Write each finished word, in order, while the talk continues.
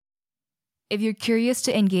If you're curious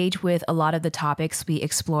to engage with a lot of the topics we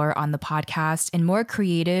explore on the podcast in more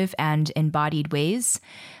creative and embodied ways,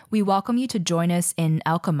 we welcome you to join us in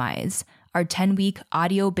Alchemize, our 10-week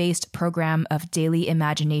audio-based program of daily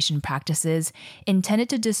imagination practices intended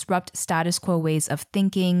to disrupt status quo ways of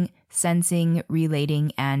thinking, sensing,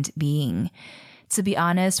 relating, and being. To be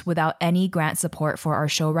honest, without any grant support for our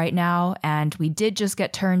show right now, and we did just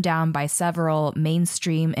get turned down by several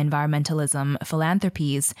mainstream environmentalism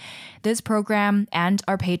philanthropies, this program and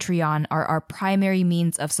our Patreon are our primary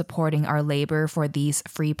means of supporting our labor for these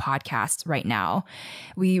free podcasts right now.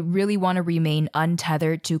 We really want to remain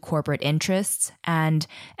untethered to corporate interests, and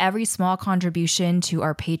every small contribution to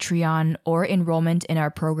our Patreon or enrollment in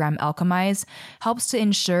our program Alchemize helps to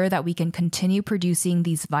ensure that we can continue producing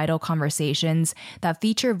these vital conversations that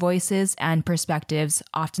feature voices and perspectives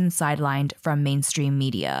often sidelined from mainstream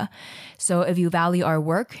media. So if you value our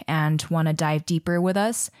work and want to dive deeper with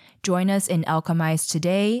us, join us in Alchemize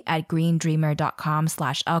today at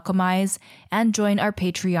greendreamer.com/alchemize and join our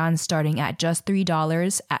Patreon starting at just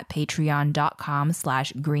 $3 at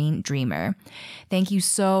patreon.com/greendreamer. Thank you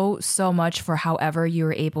so much for however you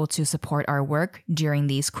were able to support our work during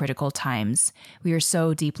these critical times. We are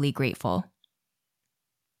so deeply grateful.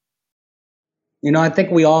 You know, I think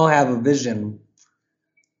we all have a vision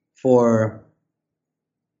for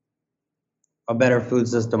a better food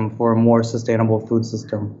system, for a more sustainable food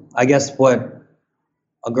system. I guess what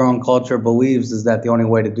a growing culture believes is that the only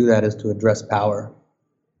way to do that is to address power.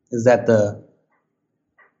 Is that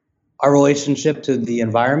our relationship to the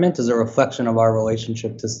environment is a reflection of our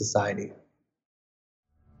relationship to society.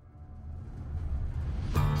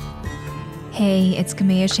 Hey, it's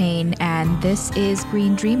Kamea Shane, and this is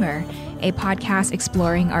Green Dreamer, a podcast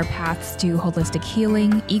exploring our paths to holistic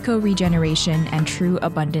healing, eco-regeneration, and true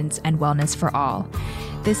abundance and wellness for all.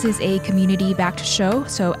 This is a community-backed show,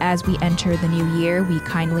 so as we enter the new year, we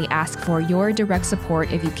kindly ask for your direct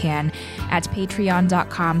support if you can at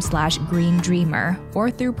patreon.com/greendreamer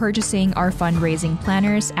or through purchasing our fundraising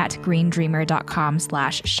planners at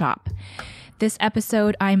greendreamer.com/shop. This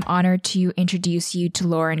episode, I'm honored to introduce you to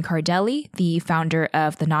Loren Cardeli, the founder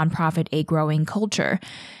of the nonprofit A Growing Culture.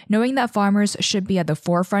 Knowing that farmers should be at the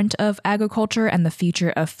forefront of agriculture and the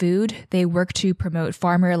future of food, they work to promote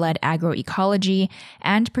farmer-led agroecology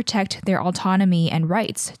and protect their autonomy and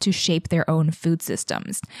rights to shape their own food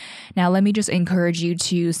systems. Now, let me just encourage you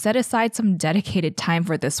to set aside some dedicated time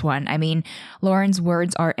for this one. I mean, Loren's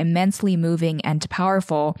words are immensely moving and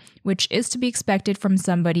powerful, which is to be expected from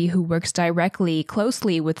somebody who works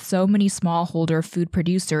closely with so many smallholder food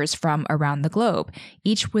producers from around the globe,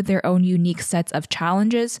 each with their own unique sets of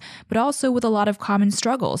challenges, but also with a lot of common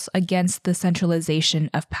struggles against the centralization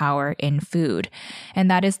of power in food.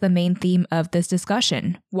 And that is the main theme of this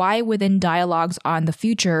discussion. Why within dialogues on the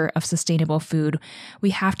future of sustainable food, we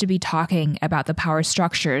have to be talking about the power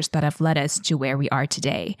structures that have led us to where we are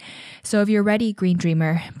today. So if you're ready, Green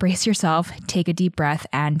Dreamer, brace yourself, take a deep breath,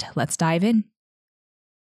 and let's dive in.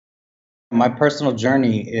 My personal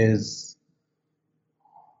journey is,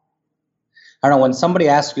 I don't know, when somebody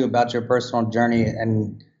asks you about your personal journey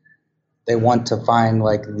and they want to find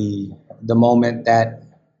like the moment that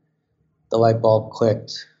the light bulb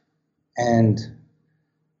clicked, and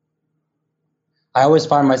I always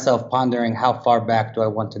find myself pondering how far back do I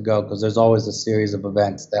want to go, because there's always a series of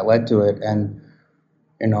events that led to it. And,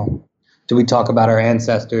 you know, do we talk about our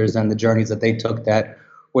ancestors and the journeys that they took that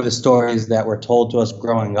were the stories that were told to us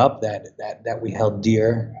growing up that we held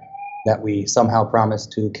dear, that we somehow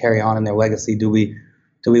promised to carry on in their legacy? Do we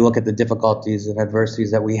look at the difficulties and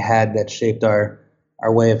adversities that we had that shaped our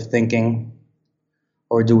way of thinking?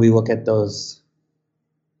 Or do we look at those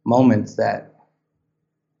moments that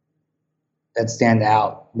stand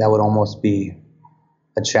out, that would almost be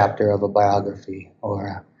a chapter of a biography,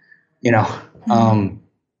 or, you know?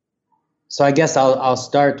 So I guess I'll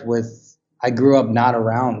start with, I grew up not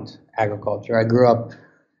around agriculture. I grew up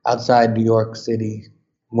outside New York City,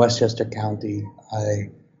 Westchester County. I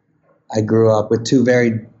grew up with two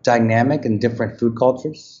very dynamic and different food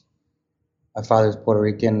cultures. My father's Puerto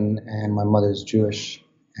Rican and my mother's Jewish.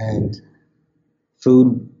 And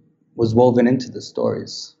food was woven into the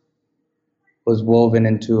stories, was woven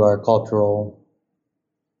into our cultural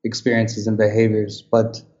experiences and behaviors.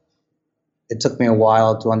 But it took me a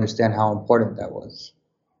while to understand how important that was.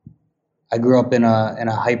 I grew up in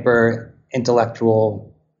a hyper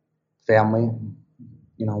intellectual family,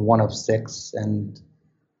 you know, one of six, and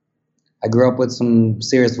I grew up with some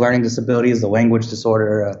serious learning disabilities, a language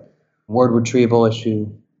disorder, a word retrieval issue,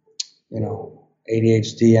 you know,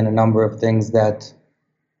 ADHD, and a number of things that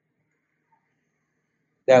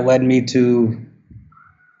led me to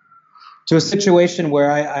to a situation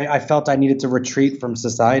where I felt I needed to retreat from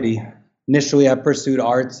society. Initially, I pursued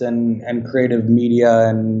arts and creative media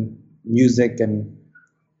and music, and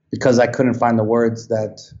because I couldn't find the words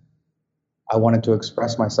that I wanted to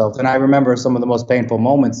express myself. And I remember some of the most painful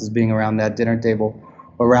moments is being around that dinner table,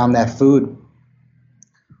 around that food,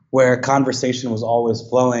 where conversation was always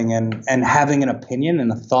flowing and having an opinion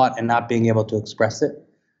and a thought and not being able to express it.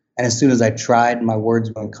 And as soon as I tried, my words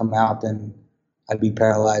wouldn't come out, and I'd be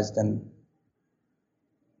paralyzed, and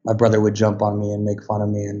my brother would jump on me and make fun of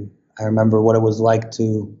me. And I remember what it was like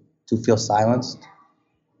to feel silenced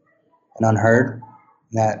and unheard.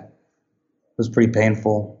 And that was pretty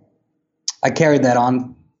painful. I carried that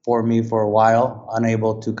on for me for a while,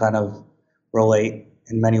 unable to kind of relate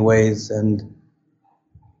in many ways. And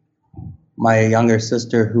my younger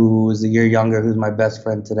sister, who was a year younger, who's my best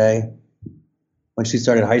friend today, when she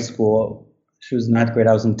started high school, she was in 9th grade,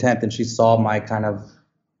 I was in 10th, and she saw my kind of,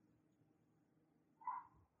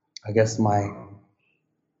 I guess, my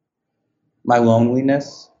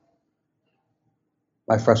loneliness,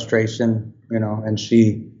 my frustration, and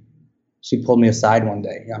she pulled me aside one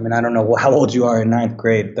day. I mean, I don't know how old you are in 9th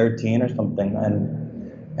grade, 13 or something,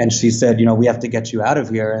 and she said, we have to get you out of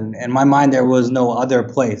here. And in my mind, there was no other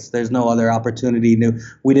place. There's no other opportunity.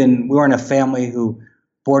 We weren't a family who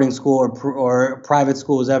boarding school or private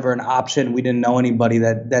school was ever an option. We didn't know anybody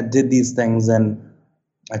that did these things. And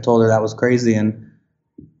I told her that was crazy. And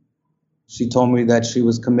she told me that she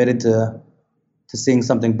was committed to seeing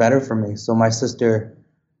something better for me. So my sister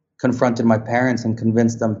confronted my parents and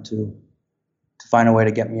convinced them to find a way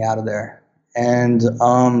to get me out of there. And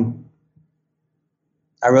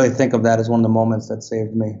I really think of that as one of the moments that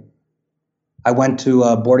saved me. I went to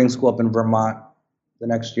a boarding school up in Vermont the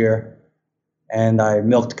next year, and I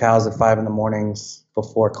milked cows at 5 a.m.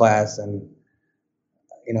 before class, and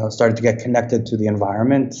started to get connected to the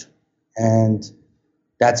environment. And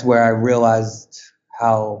that's where I realized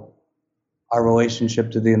how our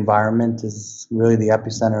relationship to the environment is really the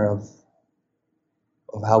epicenter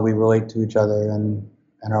of how we relate to each other and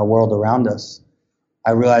our world around us.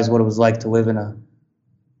 I realized what it was like to live in a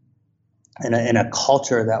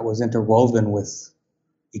culture that was interwoven with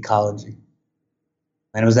ecology.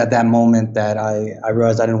 And it was at that moment that I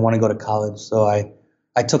realized I didn't want to go to college. So I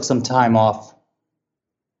took some time off,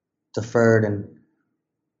 deferred, and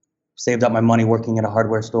saved up my money working at a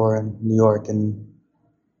hardware store in New York, and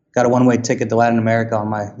got a one-way ticket to Latin America on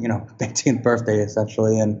my 18th birthday,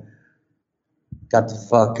 essentially, and got the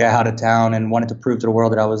fuck out of town and wanted to prove to the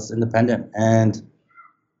world that I was independent. And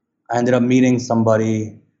I ended up meeting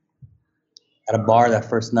somebody at a bar that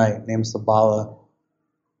first night named Sabala,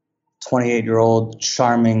 28-year-old,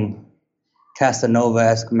 charming,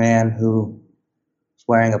 Casanova-esque man who was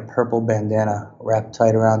wearing a purple bandana wrapped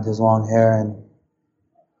tight around his long hair. And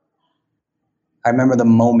I remember the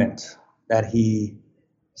moment that he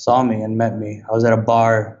saw me and met me. I was at a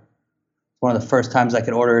bar, one of the first times I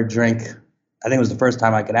could order a drink. I think it was the first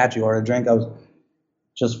time I could actually order a drink. I was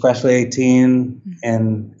just freshly 18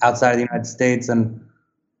 and outside of the United States, and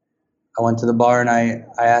I went to the bar and I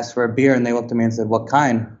asked for a beer, and they looked at me and said, "What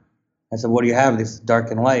kind?" I said, "What do you have?" This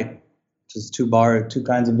dark and light, just two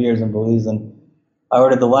kinds of beers in Belize. And I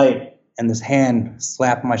ordered the light, and this hand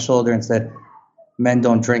slapped my shoulder and said, "Men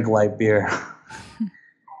don't drink light beer."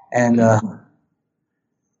 And so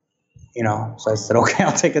I said, "Okay,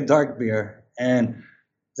 I'll take a dark beer." And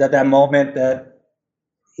it's at that moment that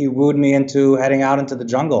he wooed me into heading out into the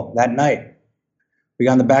jungle that night. We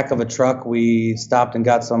got on the back of a truck. We stopped and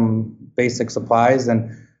got some basic supplies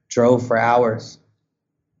and drove for hours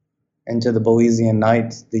into the Belizean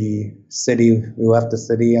night. The city, we left the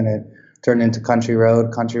city, and it turned into country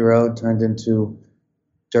road. Country road turned into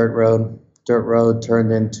dirt road. Dirt road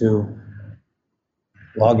turned into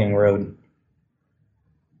logging road.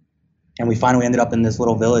 And we finally ended up in this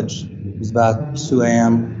little village. It was about 2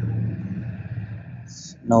 a.m.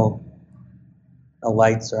 No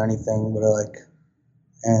lights or anything, but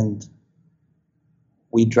and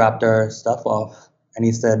we dropped our stuff off, and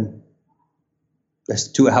he said, "There's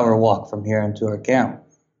a 2-hour walk from here into our camp."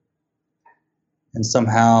 And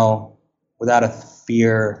somehow, without a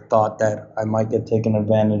thought that I might get taken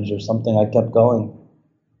advantage or something, I kept going.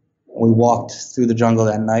 We walked through the jungle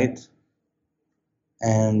that night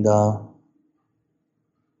and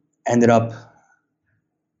ended up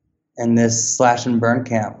in this slash and burn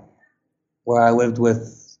camp where I lived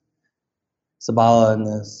with Sabala and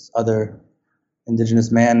this other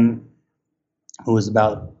indigenous man who was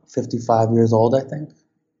about 55 years old, I think,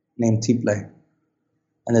 named Tiple.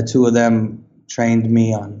 And the two of them trained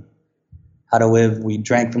me on how to live. We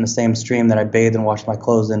drank from the same stream that I bathed and washed my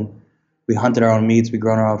clothes in. We hunted our own meats. We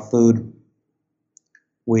grown our own food.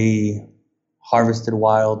 We harvested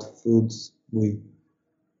wild foods. We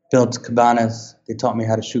built cabanas. They taught me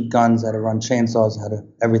how to shoot guns, how to run chainsaws, how to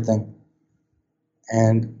everything.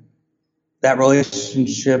 And that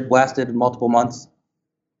relationship lasted multiple months.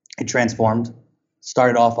 It transformed.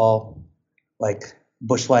 Started off all like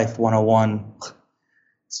bush life 101.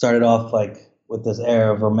 Started off like with this air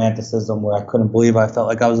of romanticism where I couldn't believe I felt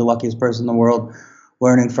like I was the luckiest person in the world,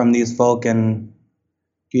 learning from these folk and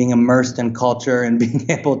being immersed in culture and being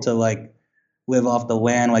able to like live off the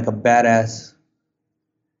land like a badass.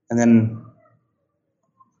 And then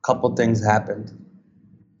a couple things happened.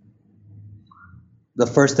 The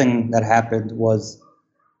first thing that happened was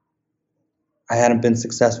I hadn't been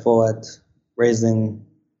successful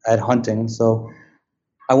at hunting. So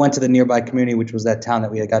I went to the nearby community, which was that town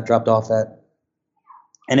that we had got dropped off at.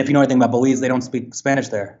 And if you know anything about Belize, they don't speak Spanish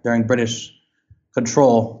there. During British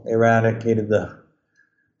control, they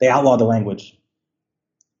outlawed the language.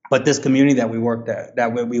 But this community that we worked at,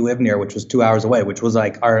 that we lived near, which was 2 hours away, which was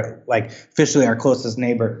like officially our closest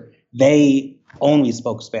neighbor, they only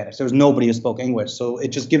spoke Spanish. There was nobody who spoke English. So it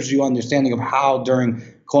just gives you understanding of how during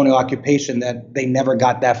colonial occupation that they never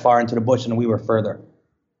got that far into the bush and we were further.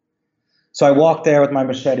 So I walked there with my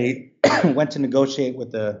machete, went to negotiate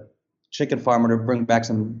with the chicken farmer to bring back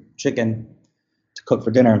some chicken to cook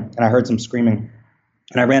for dinner, and I heard some screaming.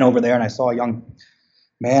 And I ran over there and I saw a young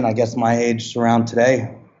man, I guess my age around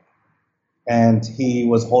today, and he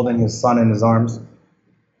was holding his son in his arms.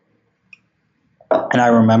 And I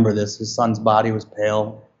remember this. His son's body was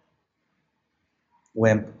pale,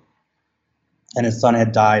 limp, and his son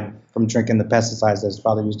had died from drinking the pesticides that his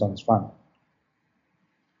father used on his farm.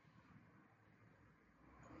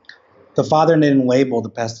 The father didn't label the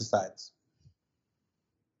pesticides,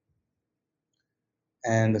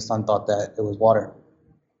 and the son thought that it was water.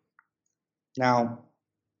 Now,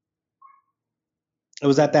 it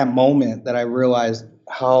was at that moment that I realized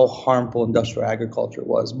how harmful industrial agriculture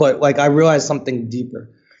was. But like I realized something deeper,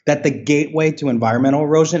 that the gateway to environmental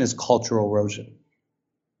erosion is cultural erosion.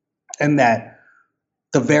 And that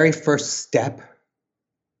the very first step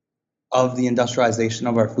of the industrialization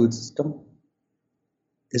of our food system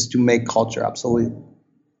is to make culture obsolete.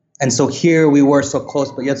 And so here we were so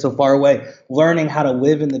close, but yet so far away, learning how to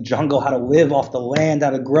live in the jungle, how to live off the land,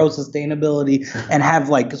 how to grow sustainability and have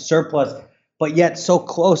like surplus, but yet so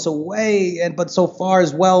close away, and but so far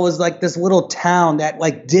as well as like this little town that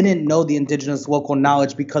like didn't know the indigenous local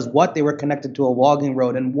knowledge because what they were connected to a logging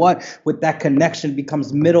road, and what with that connection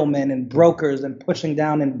becomes middlemen and brokers and pushing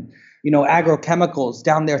down and agrochemicals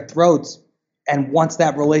down their throats. And once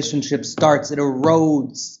that relationship starts, it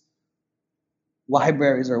erodes.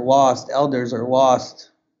 Libraries are lost, elders are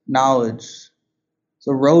lost, knowledge is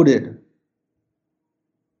eroded.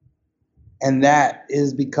 And that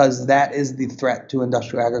is because that is the threat to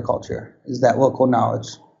industrial agriculture, is that local knowledge.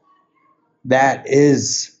 That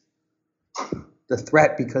is the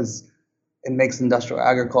threat because it makes industrial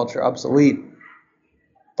agriculture obsolete.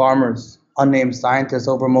 Farmers, unnamed scientists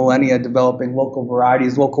over millennia developing local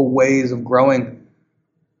varieties, local ways of growing.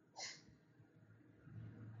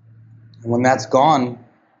 And when that's gone,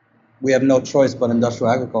 we have no choice but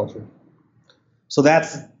industrial agriculture. So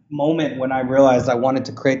that's the moment when I realized I wanted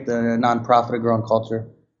to create the nonprofit of growing culture.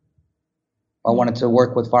 I wanted to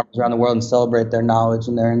work with farmers around the world and celebrate their knowledge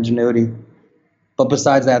and their ingenuity. But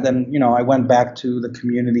besides that, then, I went back to the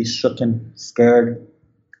community, shooken, scared,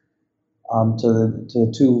 to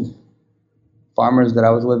the two farmers that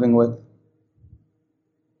I was living with.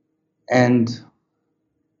 And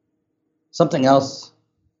something else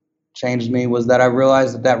changed me was that I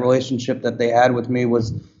realized that relationship that they had with me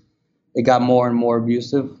it got more and more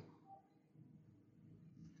abusive.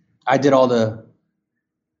 I did all the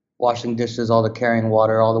washing dishes, all the carrying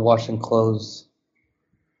water, all the washing clothes.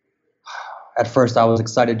 At first I was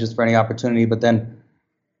excited just for any opportunity, but then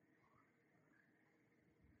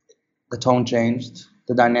the tone changed,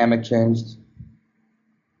 the dynamic changed.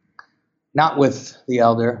 Not with the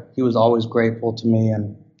elder. He was always grateful to me,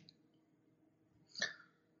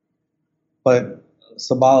 but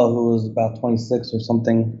Sabala, who was about 26 or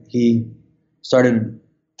something, he started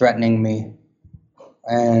threatening me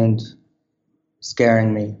and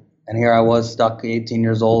scaring me. And here I was stuck 18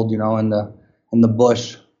 years old, in the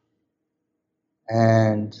bush,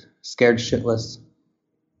 and scared shitless.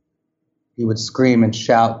 He would scream and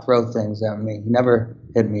shout, throw things at me. He never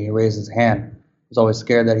hit me. He raised his hand. I was always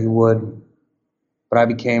scared that he would. But I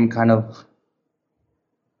became kind of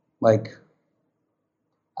like,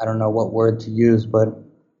 I don't know what word to use, but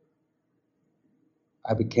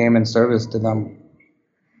I became in service to them,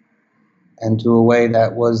 and to a way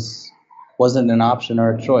that was wasn't an option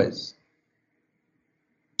or a choice.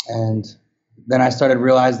 And then I started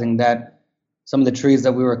realizing that some of the trees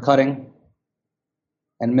that we were cutting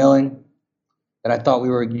and milling that I thought we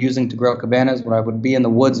were using to grow cabanas, when I would be in the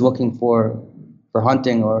woods looking for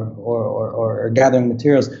hunting or gathering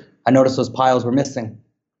materials, I noticed those piles were missing.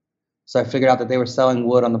 So I figured out that they were selling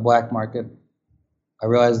wood on the black market. I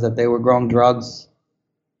realized that they were growing drugs,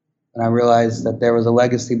 and I realized that there was a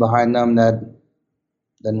legacy behind them that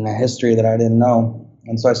in a history that I didn't know.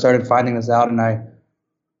 And so I started finding this out, and I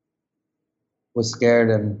was scared.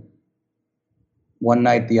 And one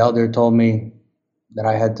night the elder told me that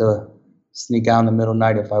I had to sneak out in the middle of the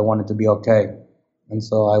night if I wanted to be okay. And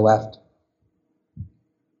so I left,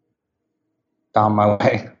 found my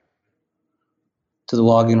way to the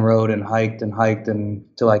logging road and hiked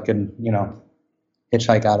until I could,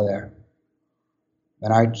 hitchhike out of there.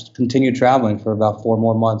 And I just continued traveling for about 4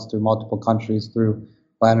 more months through multiple countries, through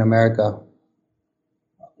Latin America,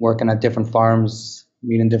 working at different farms,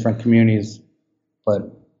 meeting different communities. But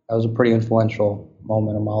that was a pretty influential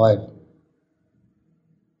moment in my life.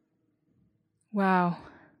 Wow.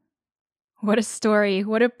 What a story.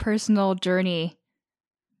 What a personal journey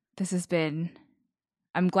this has been.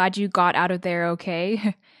 I'm glad you got out of there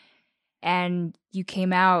okay. And you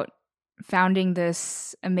came out founding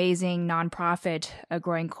this amazing nonprofit, A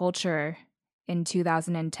Growing Culture, in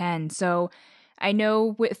 2010. So I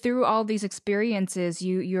know through all these experiences,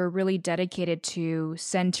 you're really dedicated to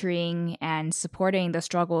centering and supporting the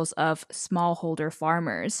struggles of smallholder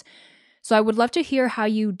farmers. So I would love to hear how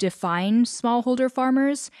you define smallholder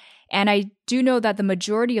farmers. And I do know that the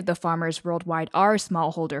majority of the farmers worldwide are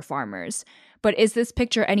smallholder farmers. But is this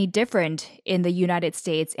picture any different in the United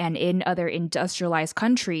States and in other industrialized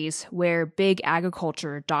countries where big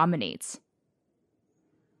agriculture dominates?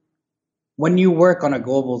 When you work on a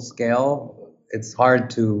global scale, it's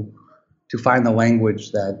hard to find the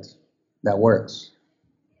language that works.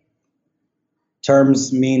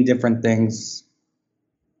 Terms mean different things.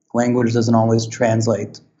 Language doesn't always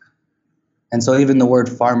translate. And so even the word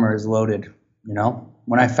farmer is loaded,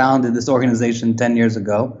 When I founded this organization 10 years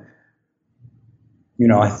ago,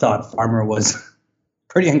 I thought farmer was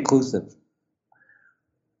pretty inclusive.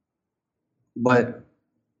 But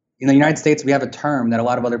in the United States, we have a term that a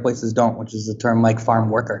lot of other places don't, which is a term like farm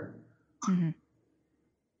worker. Mm-hmm.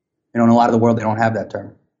 In a lot of the world, they don't have that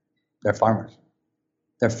term. They're farmers.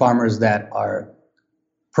 They're farmers that are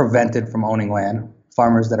prevented from owning land,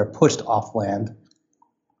 farmers that are pushed off land,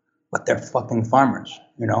 but they're fucking farmers,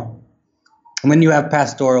 And then you have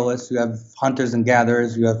pastoralists, you have hunters and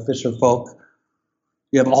gatherers, you have fisher folk,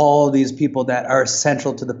 you have all these people that are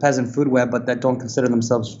essential to the peasant food web, but that don't consider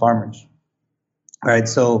themselves farmers. All right,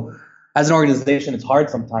 so as an organization, it's hard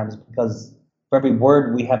sometimes because for every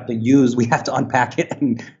word we have to use, we have to unpack it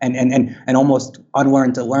and almost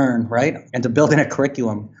unlearn to learn, right? And to build in a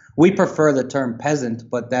curriculum. We prefer the term peasant,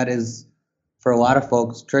 but that is, for a lot of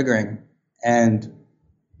folks, triggering. And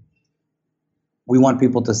we want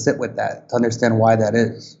people to sit with that, to understand why that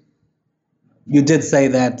is. You did say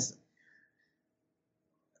that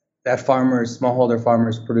smallholder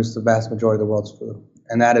farmers produce the vast majority of the world's food,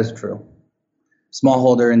 and that is true.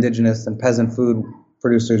 Smallholder, indigenous, and peasant food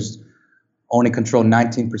producers only control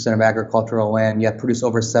 19% of agricultural land, yet produce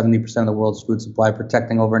over 70% of the world's food supply,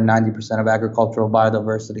 protecting over 90% of agricultural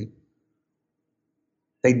biodiversity.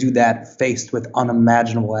 They do that faced with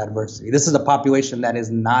unimaginable adversity. This is a population that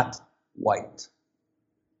is not white,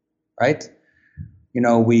 right?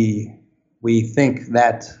 We think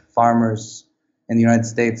that farmers in the United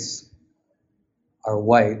States are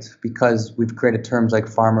white because we've created terms like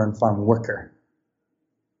farmer and farm worker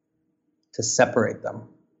to separate them,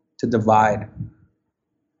 to divide.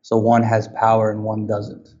 So one has power and one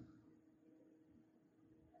doesn't.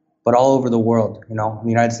 But all over the world, in the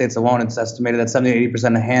United States alone, it's estimated that 70 to 80%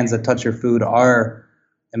 of the hands that touch your food are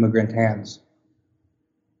immigrant hands.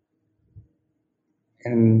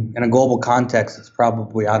 In a global context, it's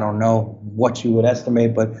probably, I don't know what you would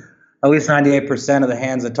estimate, but at least 98% of the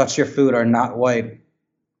hands that touch your food are not white.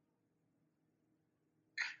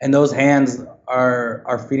 And those hands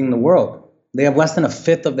are feeding the world. They have less than a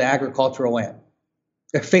fifth of the agricultural land.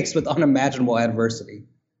 They're faced with unimaginable adversity,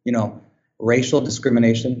 racial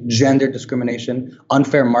discrimination, gender discrimination,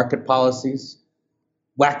 unfair market policies,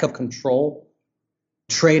 lack of control,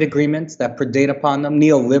 trade agreements that predate upon them,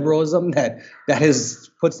 neoliberalism that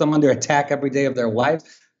puts them under attack every day of their lives,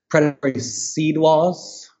 predatory seed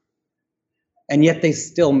laws, and yet they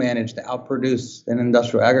still manage to outproduce in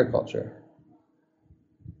industrial agriculture.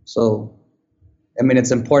 So,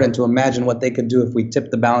 it's important to imagine what they could do if we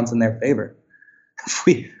tip the balance in their favor.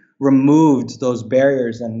 If removed those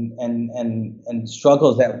barriers and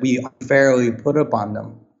struggles that we unfairly put upon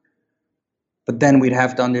them. But then we'd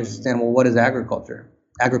have to understand, well, what is agriculture?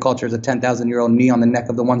 Agriculture is a 10,000-year-old knee on the neck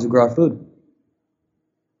of the ones who grow our food,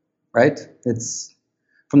 right? It's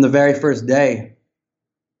from the very first day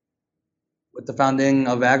with the founding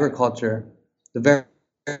of agriculture, the very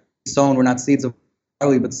sown were not seeds of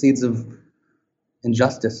barley, but seeds of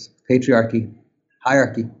injustice, patriarchy,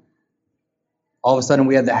 hierarchy. All of a sudden,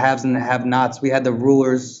 we had the haves and the have-nots. We had the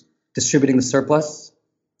rulers distributing the surplus,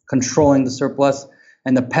 controlling the surplus,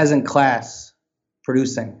 and the peasant class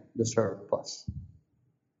producing the surplus.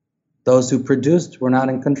 Those who produced were not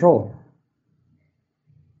in control.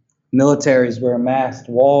 Militaries were amassed,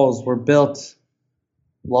 walls were built,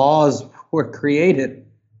 laws were created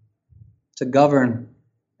to govern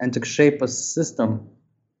and to shape a system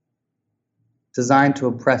designed to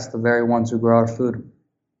oppress the very ones who grow our food.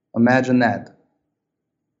 Imagine that.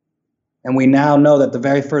 And we now know that the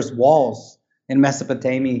very first walls in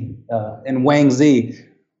Mesopotamia, in Wangzi,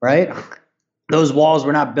 right? Those walls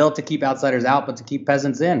were not built to keep outsiders out, but to keep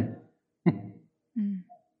peasants in.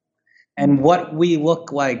 And what we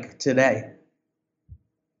look like today,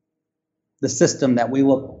 the system that we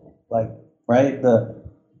look like, right?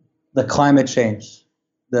 The climate change,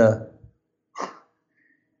 the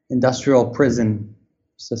industrial prison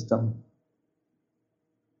system,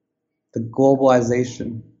 the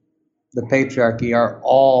globalization, the patriarchy are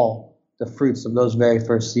all the fruits of those very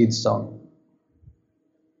first seeds sown.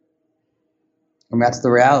 And that's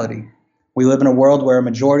the reality. We live in a world where a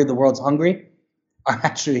majority of the world's hungry are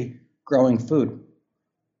actually growing food.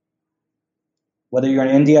 Whether you're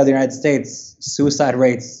in India or the United States, suicide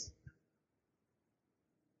rates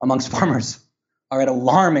amongst farmers are at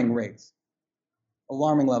alarming rates,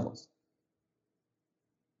 alarming levels.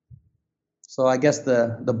 So I guess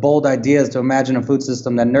the bold idea is to imagine a food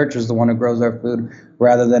system that nurtures the one who grows our food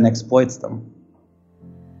rather than exploits them.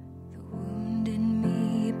 The wound in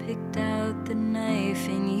me picked out the knife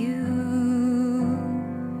in you.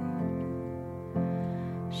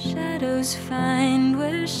 Shadows find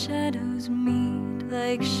where shadows meet,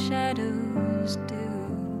 like shadows do.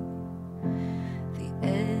 The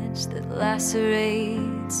edge that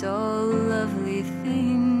lacerates all lovely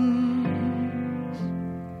things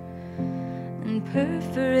and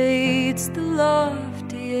perforates the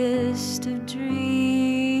loftiest of dreams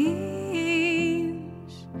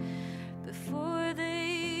before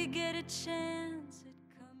they get a chance at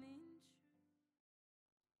coming.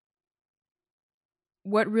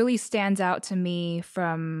 What really stands out to me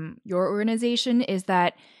from your organization is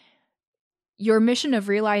that your mission of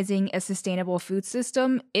realizing a sustainable food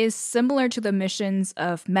system is similar to the missions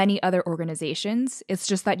of many other organizations. It's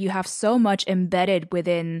just that you have so much embedded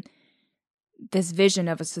within this vision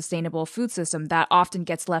of a sustainable food system that often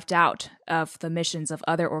gets left out of the missions of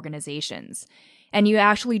other organizations. And you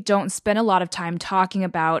actually don't spend a lot of time talking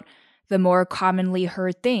about the more commonly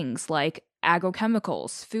heard things like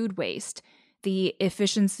agrochemicals, food waste, the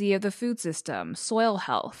efficiency of the food system, soil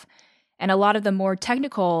health, and a lot of the more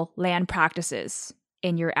technical land practices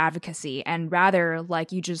in your advocacy. And rather,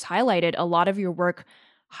 like you just highlighted, a lot of your work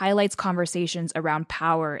highlights conversations around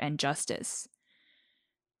power and justice.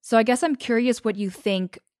 So I guess I'm curious what you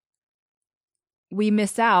think we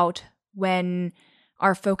miss out when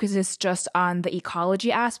our focus is just on the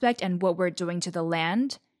ecology aspect and what we're doing to the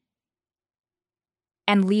land,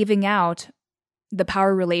 and leaving out the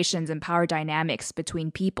power relations and power dynamics between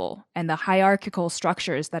people and the hierarchical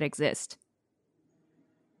structures that exist.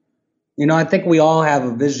 You know, I think we all have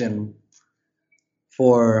a vision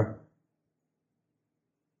for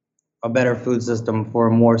a better food system, for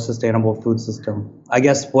a more sustainable food system. I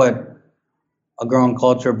guess what a growing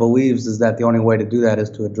culture believes is that the only way to do that is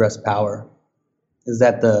to address power. Is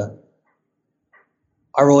that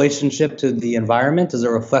our relationship to the environment is a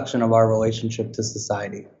reflection of our relationship to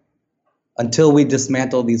society. Until we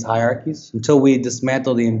dismantle these hierarchies, until we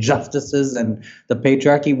dismantle the injustices and the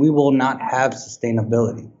patriarchy, we will not have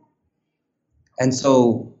sustainability. And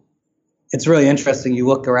so it's really interesting. You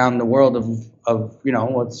look around the world of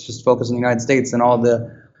let's just focus on the United States and all the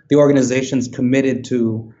organizations committed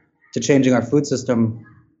to changing our food system.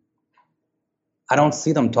 I don't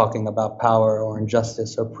see them talking about power or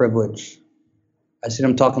injustice or privilege. I see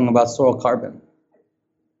them talking about soil carbon.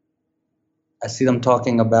 I see them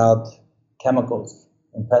talking about chemicals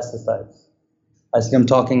and pesticides. I see them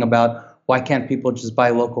talking about why can't people just buy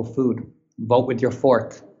local food, vote with your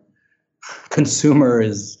fork.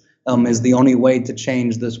 Consumerism is the only way to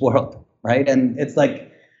change this world, right? And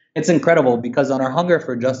it's incredible because on our Hunger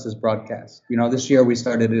for Justice broadcast, this year we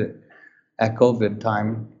started it at COVID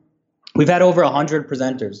time. We've had over 100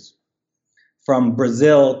 presenters from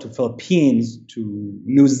Brazil to Philippines to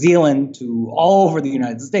New Zealand to all over the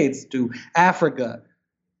United States to Africa,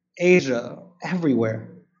 Asia, everywhere.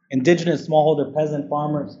 Indigenous, smallholder, peasant,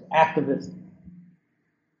 farmers, activists.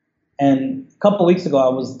 And a couple of weeks ago, I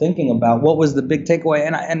was thinking about what was the big takeaway,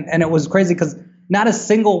 and it was crazy because not a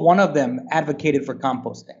single one of them advocated for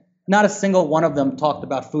composting. Not a single one of them talked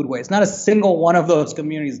about food waste. Not a single one of those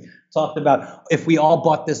communities talked about if we all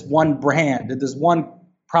bought this one brand, this one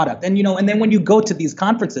product. And and then when you go to these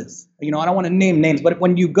conferences, I don't want to name names, but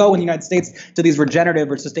when you go in the United States to these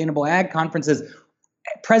regenerative or sustainable ag conferences,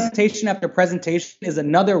 presentation after presentation is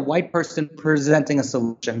another white person presenting a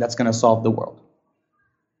solution that's going to solve the world.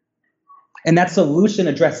 And that solution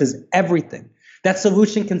addresses everything. That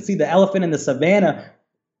solution can see the elephant in the savannah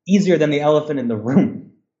easier than the elephant in the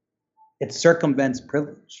room. It circumvents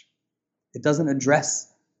privilege. It doesn't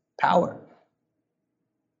address power.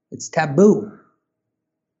 It's taboo.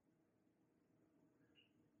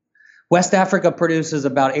 West Africa produces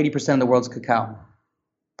about 80% of the world's cacao,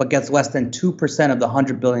 but gets less than 2% of the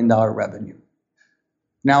 $100 billion revenue.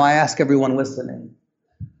 Now I ask everyone listening,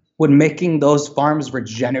 would making those farms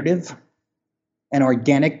regenerative and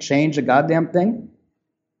organic change a goddamn thing?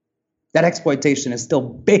 That exploitation is still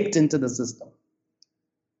baked into the system.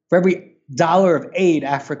 For every dollar of aid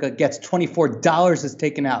Africa gets, $24 is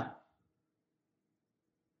taken out.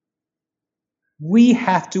 We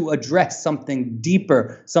have to address something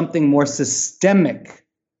deeper, something more systemic,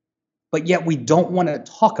 but yet we don't want to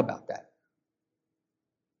talk about that.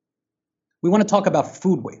 We want to talk about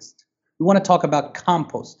food waste. We want to talk about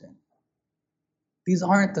composting. These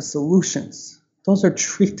aren't the solutions. Those are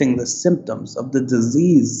treating the symptoms of the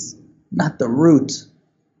disease, not the root.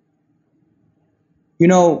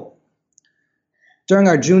 During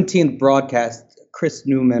our Juneteenth broadcast, Chris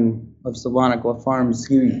Newman of Savannah Farms,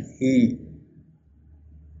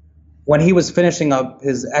 when he was finishing up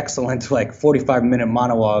his excellent 45-minute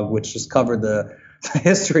monologue, which just covered the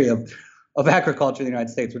history of agriculture in the United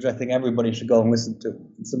States, which I think everybody should go and listen to.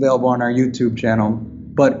 It's available on our YouTube channel.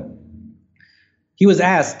 But he was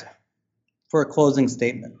asked for a closing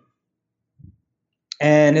statement.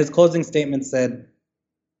 And his closing statement said,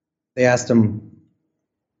 they asked him,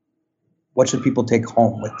 what should people take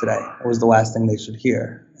home with today? What was the last thing they should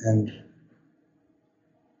hear? And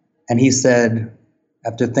he said,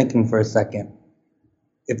 after thinking for a second,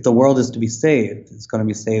 if the world is to be saved, it's going to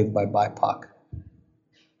be saved by BIPOC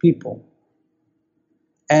people.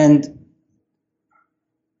 And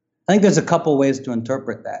I think there's a couple ways to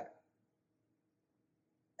interpret that.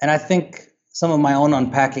 And I think some of my own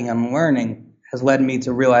unpacking and learning has led me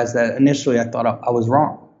to realize that initially I thought I was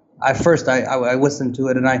wrong. I listened to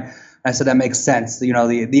it and I said that makes sense.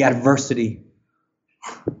 The adversity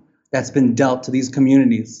that's been dealt to these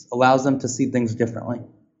communities allows them to see things differently.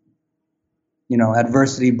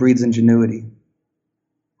 Adversity breeds ingenuity.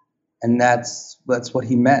 And that's what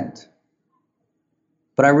he meant.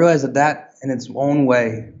 But I realized that in its own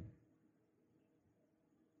way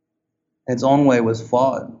was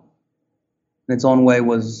flawed. In its own way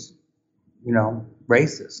was,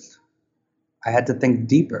 racist. I had to think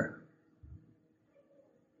deeper.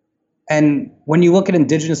 And when you look at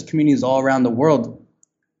indigenous communities all around the world,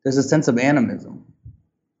 there's a sense of animism.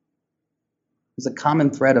 There's a common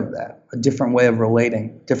thread of that, a different way of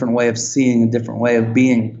relating, a different way of seeing, a different way of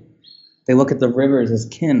being. They look at the rivers as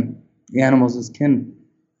kin, the animals as kin.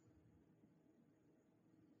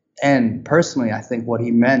 And personally, I think what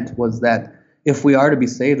he meant was that if we are to be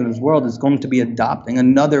saved in this world, it's going to be adopting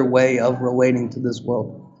another way of relating to this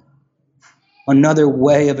world, another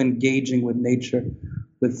way of engaging with nature,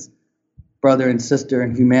 with brother and sister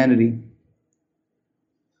and humanity.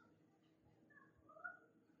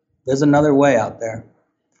 There's another way out there.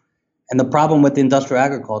 And the problem with industrial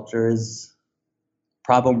agriculture is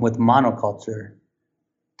problem with monoculture.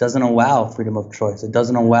 It doesn't allow freedom of choice. It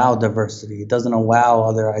doesn't allow diversity. It doesn't allow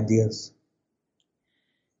other ideas.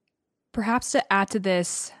 Perhaps to add to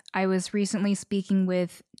this, I was recently speaking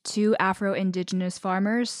with 2 Afro-Indigenous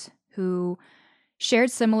farmers who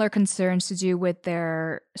shared similar concerns to do with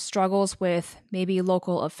their struggles with maybe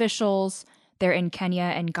local officials. They're in Kenya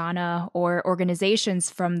and Ghana, or organizations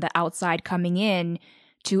from the outside coming in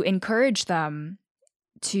to encourage them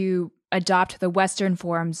to adopt the Western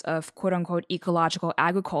forms of quote-unquote ecological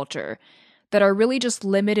agriculture that are really just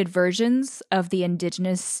limited versions of the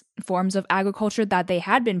indigenous forms of agriculture that they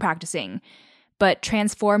had been practicing, but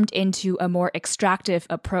transformed into a more extractive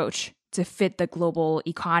approach to fit the global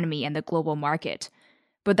economy and the global market.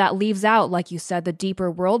 But that leaves out, like you said, the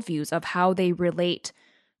deeper worldviews of how they relate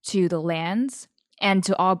to the lands and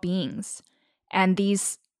to all beings. And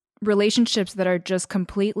these relationships that are just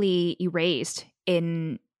completely erased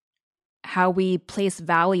in how we place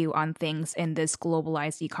value on things in this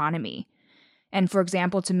globalized economy. And for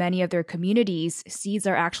example, to many of their communities, seeds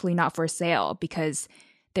are actually not for sale because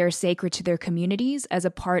they're sacred to their communities as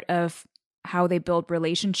a part of how they build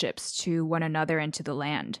relationships to one another and to the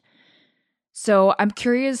land. So I'm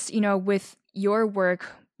curious, with your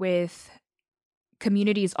work with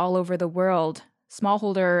communities all over the world,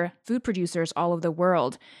 smallholder food producers all over the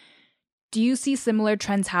world, do you see similar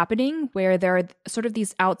trends happening where there are sort of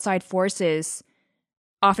these outside forces,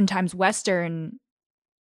 oftentimes Western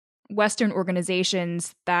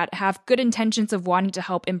organizations that have good intentions of wanting to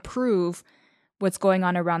help improve what's going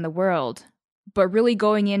on around the world, but really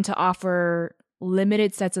going in to offer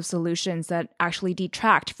limited sets of solutions that actually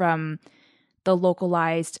detract from the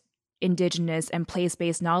localized, indigenous, and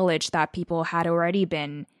place-based knowledge that people had already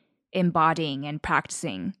been embodying and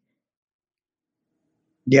practicing?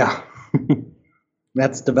 Yeah.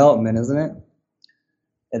 That's development, isn't it?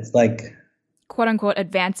 It's like, quote unquote,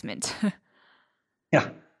 advancement. yeah,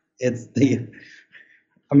 that's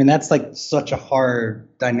like such a hard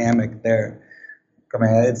dynamic there. I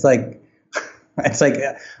mean, it's like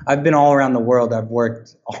I've been all around the world. I've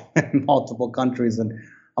worked in multiple countries, and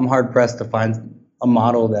I'm hard pressed to find a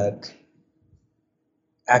model that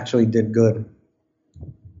actually did good.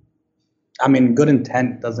 I mean, good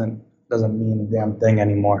intent doesn't mean a damn thing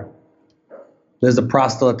anymore. There's a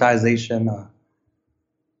proselytization, a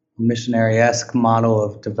missionary-esque model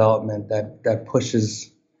of development that pushes.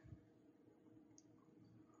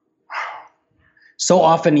 So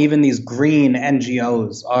often, even these green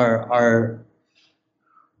NGOs are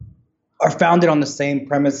founded on the same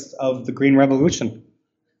premise of the Green Revolution.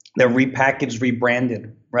 They're repackaged,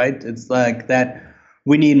 rebranded, right? It's like that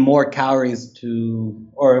we need more calories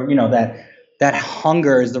that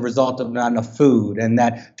hunger is the result of not enough food, and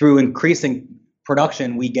that through increasing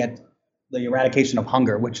production, we get the eradication of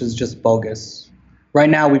hunger, which is just bogus. Right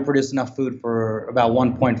now, we produce enough food for about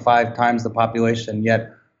 1.5 times the population,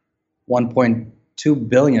 yet 1.2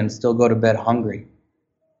 billion still go to bed hungry.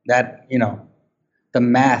 That, the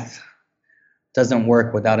math doesn't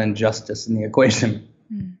work without injustice in the equation.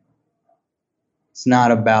 It's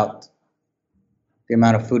not about the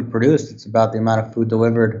amount of food produced, it's about the amount of food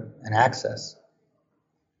delivered and access.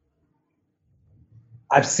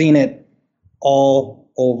 I've seen it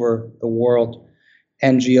all over the world.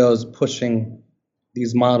 NGOs pushing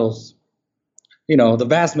these models. The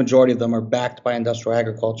vast majority of them are backed by industrial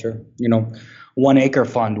agriculture. 1 Acre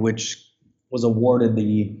Fund, which was awarded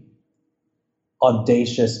the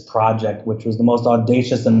audacious project, which was the most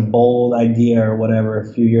audacious and bold idea or whatever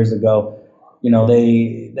a few years ago.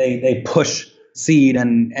 They push seed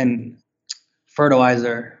and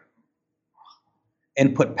fertilizer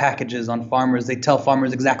input packages on farmers. They tell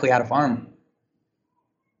farmers exactly how to farm.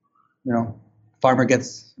 Farmer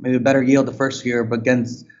gets maybe a better yield the first year, but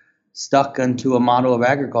gets stuck into a model of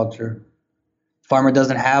agriculture. Farmer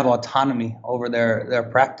doesn't have autonomy over their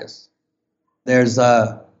practice. There's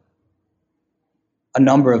a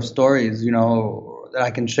number of stories, that I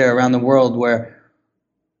can share around the world where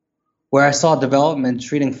I saw development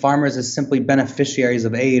treating farmers as simply beneficiaries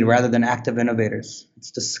of aid rather than active innovators. It's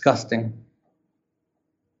disgusting.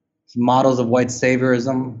 There's models of white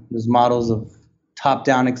saviorism. There's models of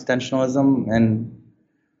top-down extensionalism, and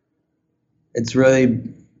it's really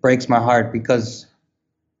breaks my heart because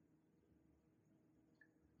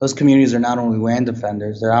those communities are not only land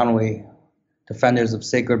defenders, they're not only defenders of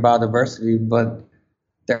sacred biodiversity, but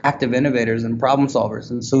they're active innovators and problem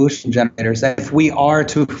solvers and solution generators. And if we are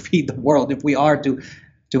to feed the world, if we are to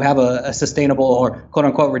have a sustainable or quote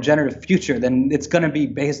unquote regenerative future, then it's going to be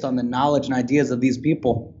based on the knowledge and ideas of these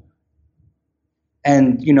people.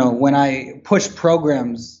 And when I push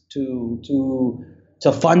programs to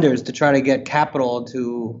funders to try to get capital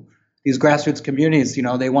to these grassroots communities,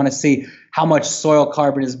 they want to see how much soil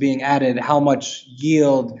carbon is being added, how much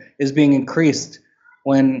yield is being increased.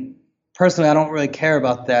 When personally, I don't really care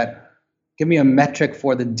about that. Give me a metric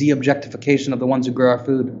for the de-objectification of the ones who grow our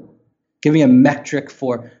food. Give me a metric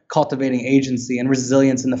for cultivating agency and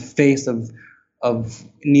resilience in the face of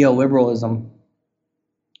neoliberalism.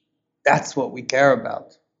 That's what we care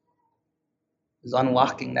about, is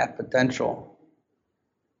unlocking that potential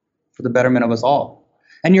for the betterment of us all.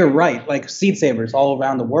 And you're right, like seed savers all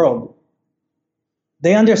around the world,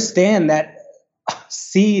 they understand that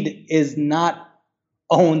seed is not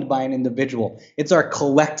owned by an individual. It's our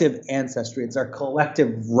collective ancestry. It's our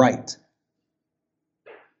collective right.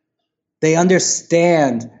 They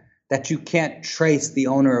understand that you can't trace the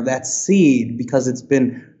owner of that seed because it's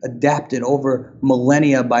been adapted over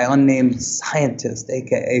millennia by unnamed scientists,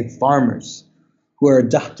 aka farmers, who are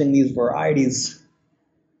adopting these varieties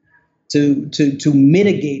to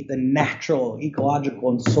mitigate the natural, ecological,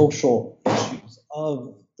 and social issues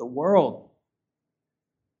of the world.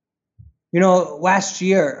 You know, last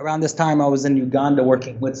year around this time, I was in Uganda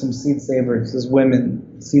working with some seed savers, this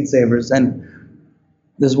women seed savers, and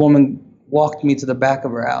this woman walked me to the back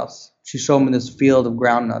of her house. She showed me this field of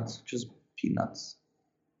groundnuts, just peanuts.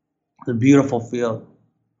 It's a beautiful field.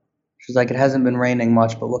 She's like, it hasn't been raining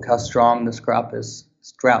much, but look how strong this crop is.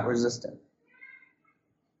 It's drought resistant.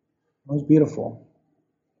 It was beautiful.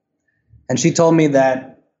 And she told me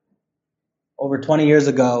that over 20 years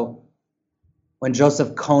ago, when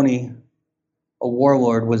Joseph Kony, a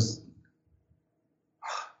warlord, was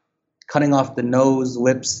cutting off the nose,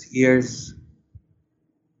 lips, ears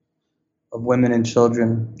of women and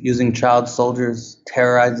children, using child soldiers,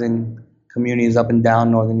 terrorizing communities up and down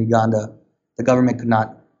northern Uganda, the government could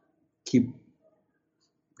not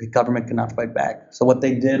fight back. So what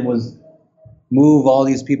they did was move all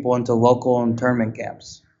these people into local internment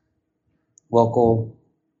camps, local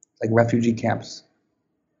like refugee camps,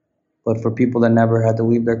 but for people that never had to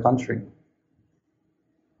leave their country.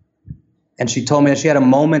 And she told me that she had a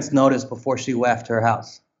moment's notice before she left her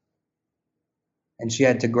house. And she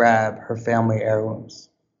had to grab her family heirlooms.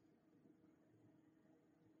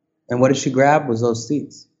 And what did she grab was those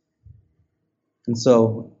seeds. And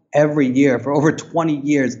so every year, for over 20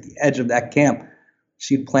 years, at the edge of that camp,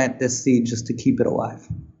 she'd plant this seed just to keep it alive.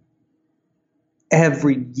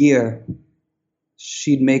 Every year,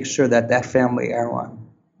 she'd make sure that that family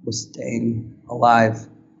heirloom was staying alive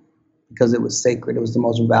because it was sacred. It was the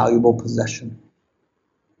most valuable possession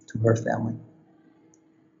to her family.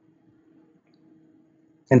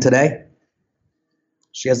 And today,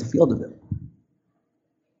 she has a field of it.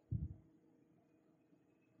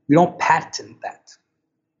 You don't patent that.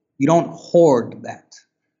 You don't hoard that.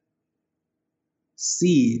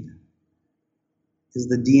 Seed is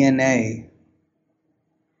the DNA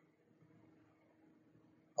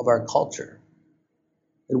of our culture.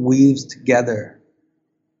 It weaves together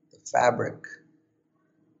the fabric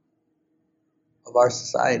of our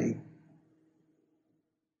society.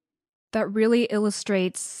 That really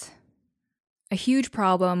illustrates a huge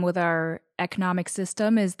problem with our economic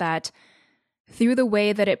system is that through the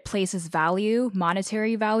way that it places value,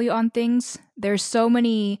 monetary value on things, there's so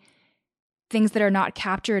many things that are not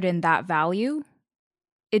captured in that value.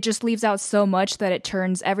 It just leaves out so much that it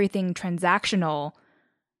turns everything transactional.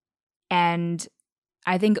 And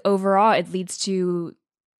I think overall it leads to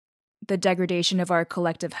the degradation of our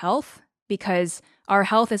collective health because our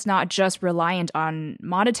health is not just reliant on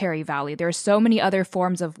monetary value. There are so many other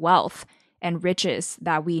forms of wealth and riches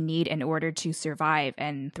that we need in order to survive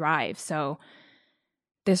and thrive. So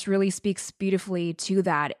this really speaks beautifully to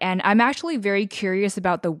that. And I'm actually very curious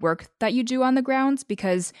about the work that you do on the grounds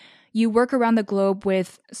because you work around the globe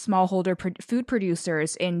with smallholder food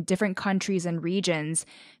producers in different countries and regions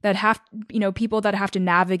that have, people that have to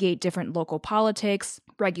navigate different local politics,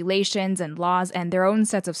 regulations, and laws, and their own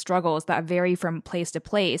sets of struggles that vary from place to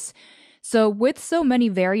place. So with so many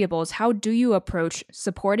variables, how do you approach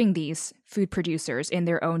supporting these food producers in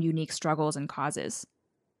their own unique struggles and causes?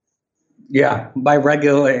 Yeah, by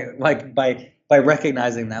recognizing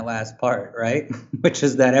that last part, right? Which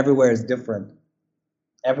is that everywhere is different.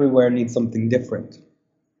 Everywhere needs something different.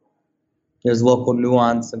 There's local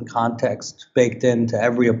nuance and context baked into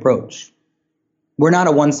every approach. We're not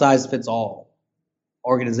a one-size-fits-all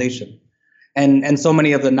organization. And so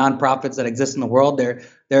many of the nonprofits that exist in the world,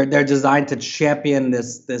 they're designed to champion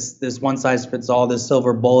this one-size-fits-all, this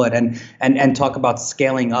silver bullet, and talk about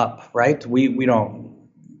scaling up, right?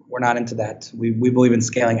 We're not into that. We believe in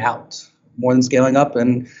scaling out more than scaling up,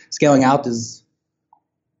 and scaling out is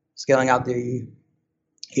scaling out the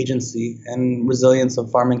agency and resilience of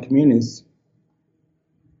farming communities.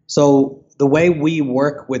 So the way we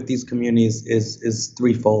work with these communities is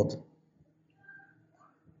threefold.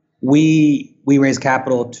 We raise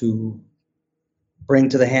capital to bring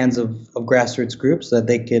to the hands of grassroots groups so that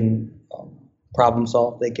they can problem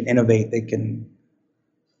solve, they can innovate, they can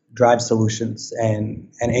drive solutions and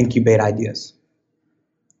incubate ideas.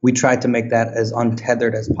 We try to make that as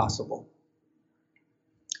untethered as possible.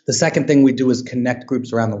 The second thing we do is connect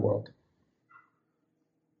groups around the world.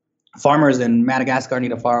 Farmers in Madagascar need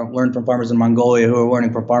to learn from farmers in Mongolia who are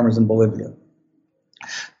learning from farmers in Bolivia.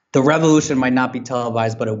 The revolution might not be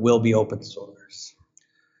televised, but it will be open source.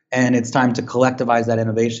 And it's time to collectivize that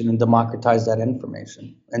innovation and democratize that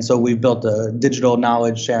information. And so we've built digital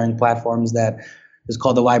knowledge sharing platforms that It's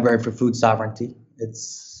called the Library for Food Sovereignty.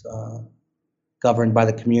 It's governed by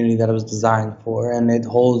the community that it was designed for, and it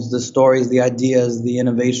holds the stories, the ideas, the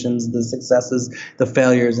innovations, the successes, the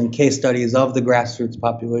failures, and case studies of the grassroots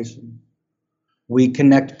population. We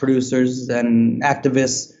connect producers and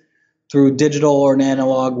activists through digital or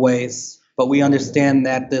analog ways, but we understand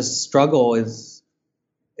that this struggle is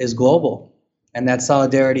global, and that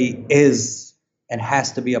solidarity is and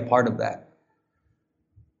has to be a part of that.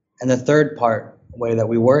 And the third way that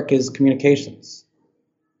we work is communications.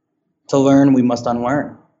 To learn, we must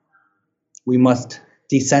unlearn. We must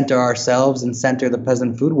decenter ourselves and center the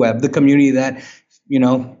peasant food web, the community that,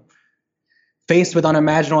 faced with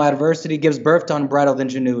unimaginable adversity, gives birth to unbridled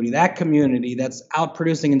ingenuity. That community that's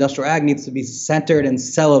outproducing industrial ag needs to be centered and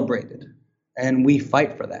celebrated. And we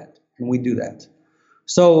fight for that, and we do that.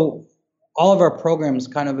 So all of our programs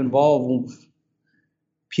kind of involve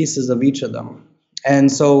pieces of each of them.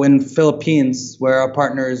 And so in Philippines, where our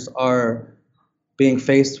partners are being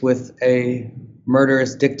faced with a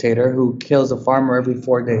murderous dictator who kills a farmer every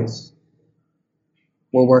 4 days,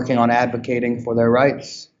 we're working on advocating for their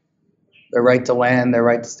rights. Their right to land, their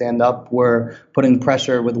right to stand up. We're putting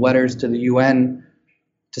pressure with letters to the UN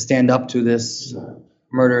to stand up to this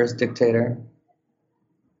murderous dictator.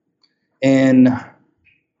 In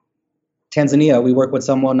Tanzania, we work with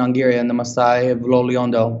Samuel Nangiria and the Maasai of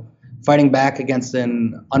Loliondo, fighting back against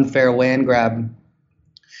an unfair land grab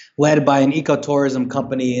led by an ecotourism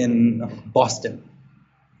company in Boston,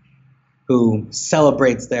 who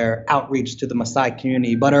celebrates their outreach to the Maasai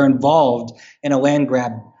community, but are involved in a land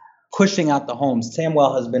grab pushing out the homes.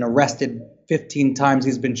 Samuel has been arrested 15 times.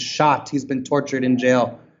 He's been shot. He's been tortured in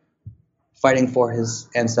jail, fighting for his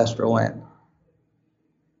ancestral land.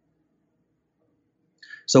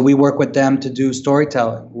 So we work with them to do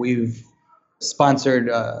storytelling. We've sponsored,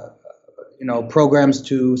 programs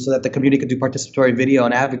so that the community could do participatory video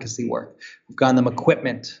and advocacy work. We've gotten them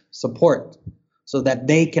equipment, support, so that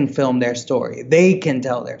they can film their story. They can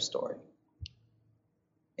tell their story.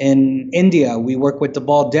 In India, we work with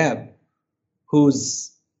Dabal Deb,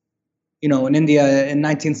 who's, in India in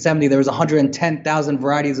 1970, there was 110,000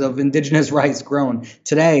 varieties of indigenous rice grown.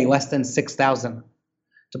 Today, less than 6,000.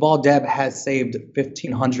 Dabal Deb has saved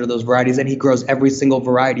 1,500 of those varieties, and he grows every single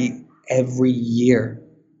variety every year.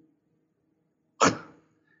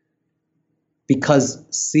 Because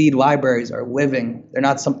seed libraries are living. They're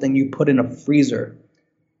not something you put in a freezer.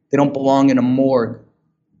 They don't belong in a morgue.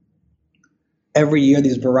 Every year,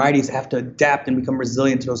 these varieties have to adapt and become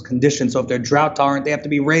resilient to those conditions. So if they're drought tolerant, they have to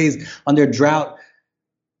be raised under drought,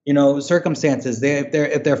 circumstances.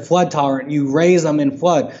 If they're flood tolerant, you raise them in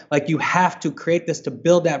flood. Like, you have to create this to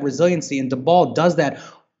build that resiliency. And Dabal does that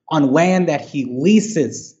on land that he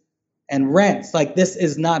leases and rents. Like, this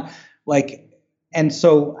is not like, and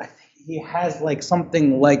so he has like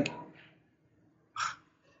something like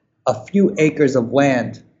a few acres of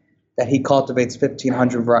land that he cultivates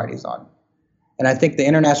 1,500 varieties on. And I think the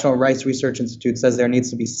International Rice Research Institute says there needs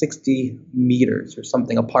to be 60 meters or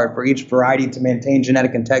something apart for each variety to maintain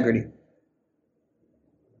genetic integrity.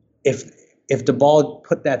 If Dabal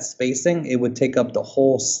put that spacing, it would take up the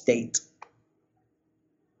whole state.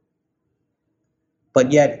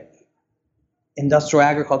 But yet, industrial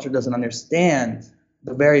agriculture doesn't understand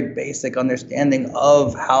the very basic understanding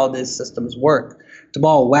of how these systems work.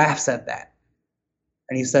 Dabal laughs at that.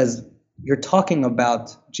 And he says, you're talking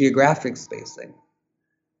about geographic spacing.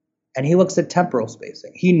 And he looks at temporal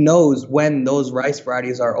spacing. He knows when those rice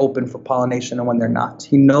varieties are open for pollination and when they're not.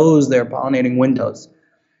 He knows their pollinating windows.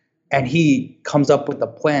 And he comes up with a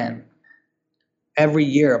plan every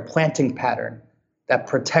year, a planting pattern that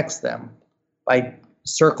protects them by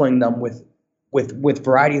circling them with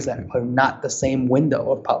varieties that are not the same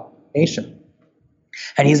window of pollination.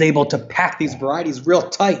 And he's able to pack these varieties real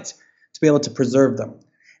tight to be able to preserve them.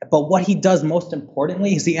 But what he does most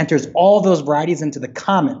importantly is he enters all those varieties into the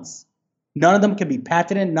commons. None of them can be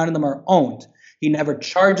patented. None of them are owned. He never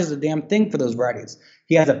charges a damn thing for those varieties.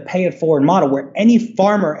 He has a pay-it-forward model where any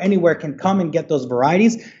farmer anywhere can come and get those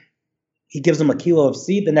varieties. He gives them a kilo of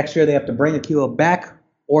seed. The next year they have to bring a kilo back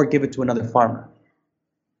or give it to another farmer.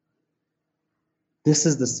 This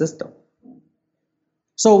is the system.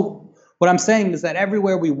 So what I'm saying is that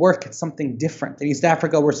everywhere we work, it's something different. In East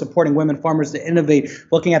Africa, we're supporting women farmers to innovate,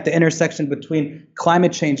 looking at the intersection between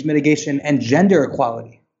climate change mitigation and gender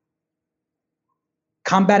equality.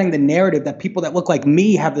 Combating the narrative that people that look like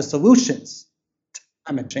me have the solutions to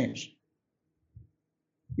climate change.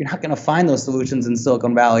 You're not going to find those solutions in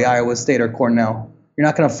Silicon Valley, Iowa State, or Cornell. You're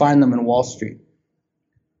not going to find them in Wall Street.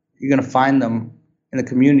 You're going to find them in the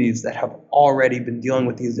communities that have already been dealing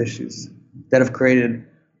with these issues, that have created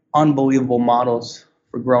unbelievable models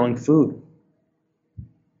for growing food.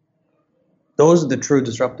 Those are the true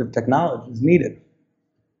disruptive technologies needed.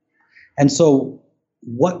 And so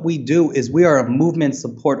what we do is we are a movement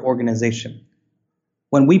support organization.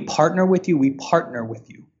 When we partner with you, we partner with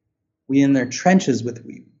you. We in their trenches with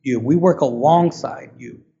you. We work alongside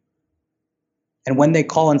you. And when they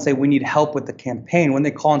call and say, we need help with the campaign, when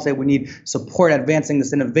they call and say, we need support advancing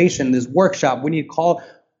this innovation, this workshop, we need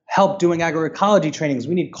help doing agroecology trainings,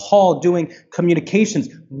 we need doing communications,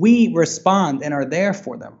 we respond and are there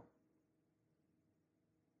for them.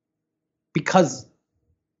 Because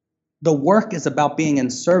the work is about being in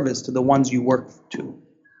service to the ones you work to.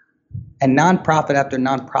 And nonprofit after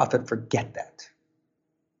nonprofit forget that.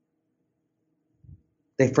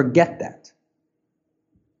 They forget that.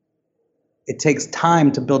 It takes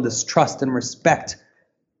time to build this trust and respect,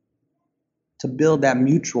 to build that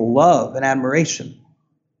mutual love and admiration.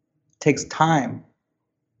 It takes time.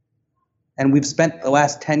 And we've spent the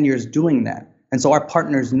last 10 years doing that. And so our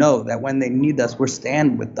partners know that when they need us, we're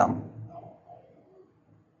stand with them.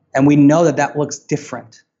 And we know that that looks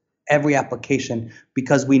different, every application,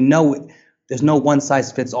 because we know there's no one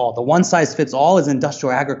size fits all. The one size fits all is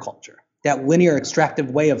industrial agriculture. That linear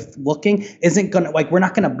extractive way of looking isn't gonna, we're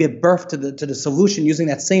not gonna give birth to the solution using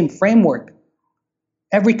that same framework.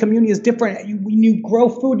 Every community is different. When you grow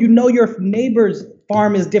food, you know your neighbor's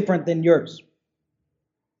farm is different than yours.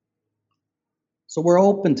 So we're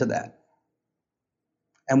open to that.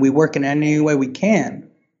 And we work in any way we can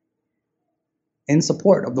in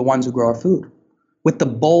support of the ones who grow our food, with the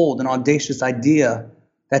bold and audacious idea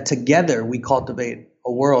that together we cultivate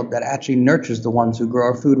a world that actually nurtures the ones who grow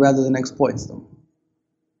our food rather than exploits them.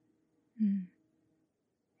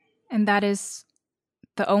 And that is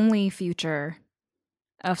the only future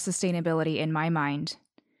of sustainability in my mind.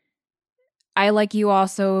 I, like you,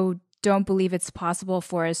 also don't believe it's possible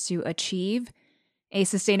for us to achieve a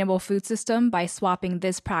sustainable food system by swapping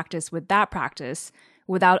this practice with that practice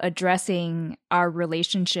without addressing our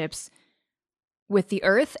relationships with the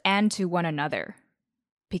earth and to one another,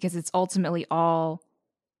 because it's ultimately all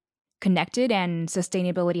connected, and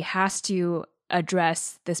sustainability has to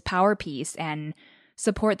address this power piece and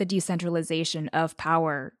support the decentralization of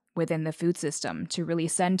power within the food system to really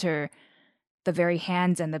center the very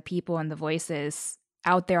hands and the people and the voices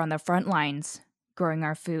out there on the front lines growing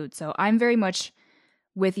our food. So I'm very much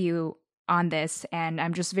with you on this, and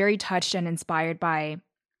I'm just very touched and inspired by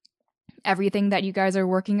everything that you guys are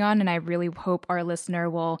working on, and I really hope our listener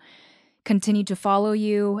will continue to follow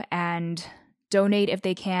you and donate if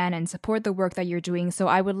they can and support the work that you're doing. So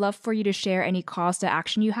I would love for you to share any calls to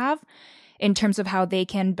action you have in terms of how they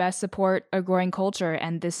can best support a growing culture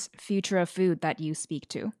and this future of food that you speak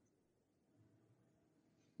to.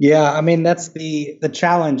 Yeah, I mean, that's the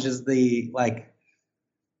challenge is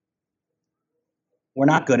we're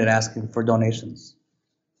not good at asking for donations.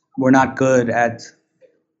 We're not good at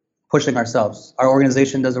pushing ourselves. Our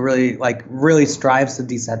organization doesn't really strives to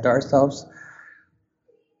decenter ourselves.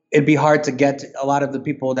 It'd be hard to get a lot of the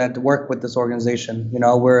people that work with this organization. You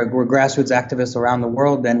know, we're grassroots activists around the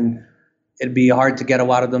world, and it'd be hard to get a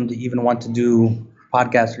lot of them to even want to do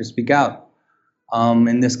podcasts or speak out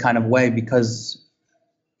in this kind of way, because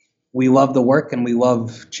we love the work and we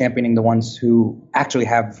love championing the ones who actually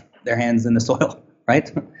have their hands in the soil, right?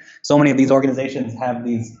 So many of these organizations have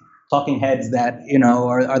these talking heads that, you know,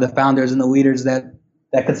 are the founders and the leaders that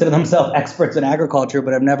consider themselves experts in agriculture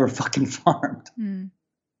but have never fucking farmed.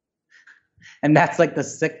 And that's like the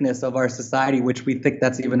sickness of our society, which we think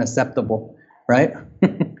that's even acceptable, right?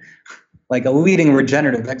 Like a leading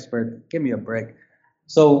regenerative expert, give me a break.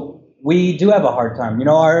 So we do have a hard time. You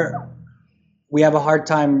know, we have a hard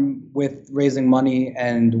time with raising money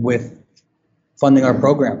and with funding our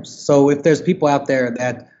programs. So if there's people out there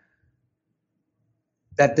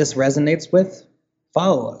that this resonates with,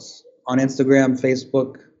 follow us on Instagram,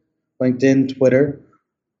 Facebook, LinkedIn, Twitter,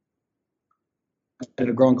 at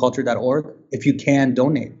growingculture.org. If you can,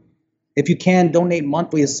 donate. If you can, donate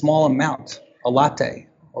monthly a small amount, a latte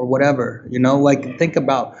or whatever, you know, like think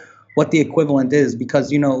about what the equivalent is,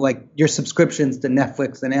 because, you know, like your subscriptions to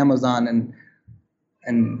Netflix and Amazon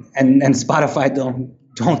and Spotify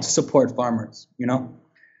don't support farmers, you know.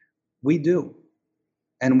 We do.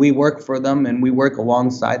 And we work for them and we work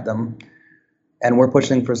alongside them, and we're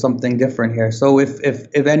pushing for something different here. So if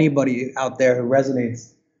anybody out there who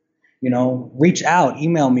resonates, you know, reach out,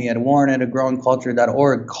 email me at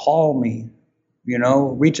warren@growingculture.org, call me, you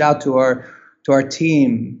know, reach out to our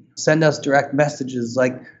team, send us direct messages.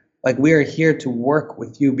 Like we are here to work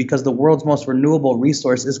with you, because the world's most renewable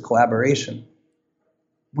resource is collaboration.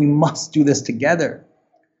 We must do this together.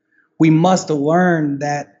 We must learn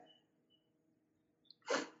that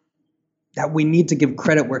that we need to give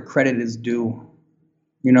credit where credit is due.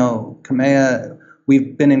 You know, Kamea,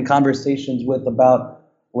 we've been in conversations with about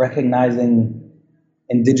recognizing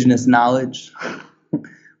indigenous knowledge,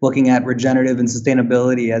 looking at regenerative and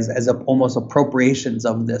sustainability as almost appropriations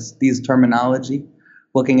of these terminology,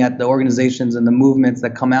 looking at the organizations and the movements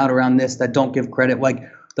that come out around this that don't give credit. Like,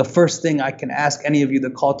 the first thing I can ask any of you, the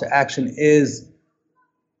call to action, is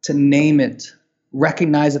to name it.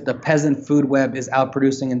 Recognize that the peasant food web is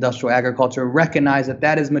outproducing industrial agriculture. Recognize that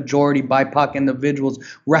that is majority BIPOC individuals.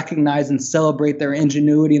 Recognize and celebrate their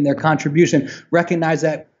ingenuity and their contribution. Recognize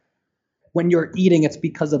that when you're eating, it's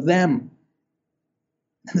because of them.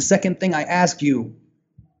 And the second thing I ask you,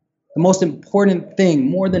 the most important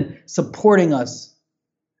thing, more than supporting us,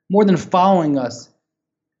 more than following us,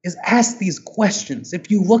 is ask these questions. If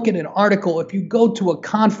you look at an article, if you go to a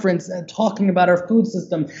conference and talking about our food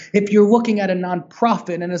system, if you're looking at a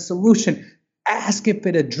nonprofit and a solution, ask if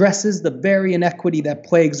it addresses the very inequity that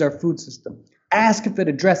plagues our food system. Ask if it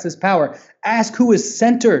addresses power. Ask who is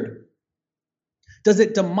centered. Does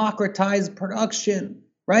it democratize production,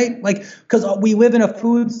 right? Like, because we live in a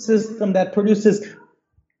food system that produces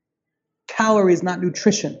calories, not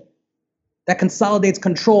nutrition, that consolidates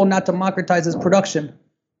control, not democratizes production,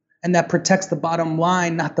 and that protects the bottom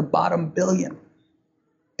line, not the bottom billion.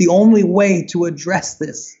 The only way to address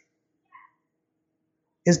this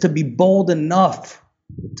is to be bold enough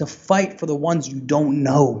to fight for the ones you don't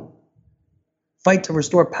know. Fight to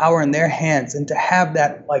restore power in their hands, and to have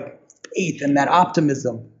that faith and that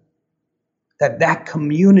optimism that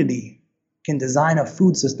community can design a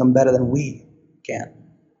food system better than we can.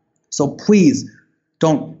 So please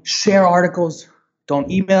don't share articles.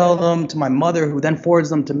 Don't email them to my mother, who then forwards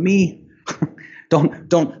them to me.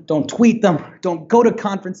 Don't tweet them. Don't go to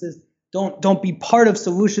conferences. Don't be part of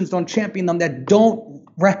solutions. Don't champion them that don't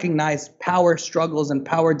recognize power struggles and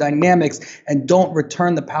power dynamics, and don't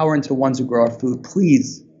return the power into the ones who grow our food.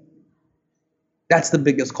 Please. That's the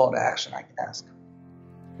biggest call to action I can ask.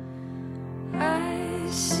 I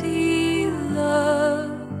see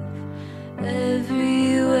love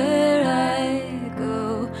everywhere I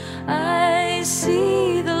go. I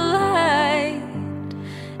see the light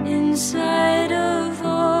inside of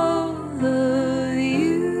all of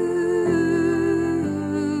you.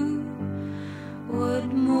 What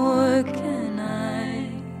more can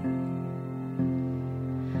I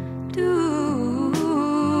do?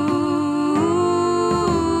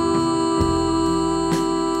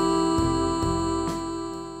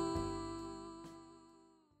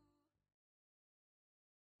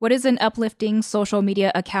 What is an uplifting social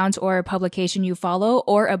media account or publication you follow,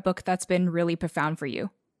 or a book that's been really profound for you?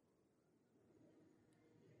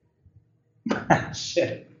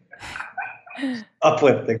 Shit.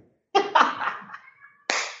 Uplifting.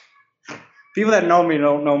 People that know me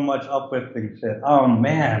don't know much uplifting shit. Oh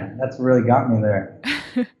man, that's really got me there.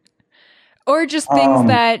 Or just things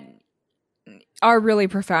that are really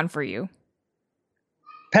profound for you.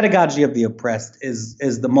 Pedagogy of the Oppressed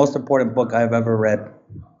is the most important book I've ever read,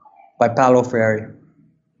 by Paulo Freire.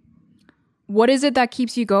 What is it that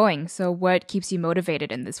keeps you going? So what keeps you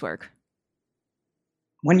motivated in this work?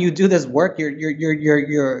 When you do this work,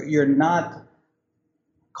 you're not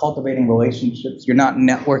cultivating relationships, you're not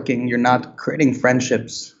networking, you're not creating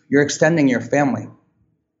friendships, you're extending your family.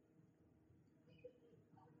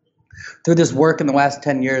 Through this work in the last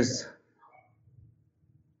 10 years,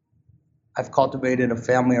 I've cultivated a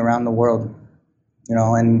family around the world. You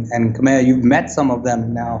know, and Kamea, you've met some of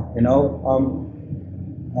them now, you know,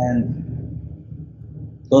 and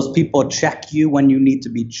those people check you when you need to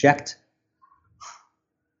be checked.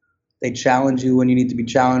 They challenge you when you need to be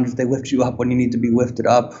challenged. They lift you up when you need to be lifted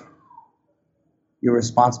up. You're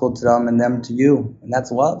responsible to them and them to you, and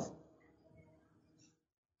that's love.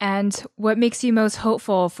 And what makes you most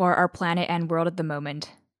hopeful for our planet and world at the moment?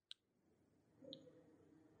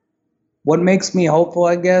 What makes me hopeful,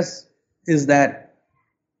 I guess, is that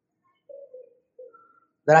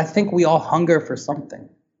I think we all hunger for something.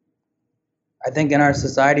 I think in our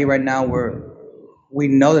society right now, we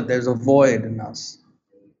know that there's a void in us.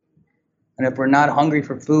 And if we're not hungry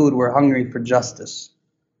for food, we're hungry for justice.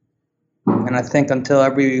 And I think until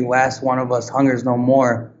every last one of us hungers no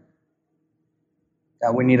more,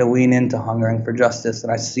 that we need to lean into hungering for justice.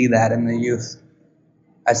 And I see that in the youth.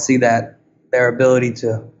 I see that their ability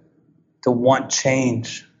to want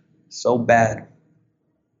change so bad.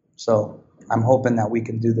 So I'm hoping that we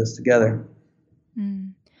can do this together.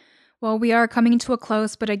 Well, we are coming to a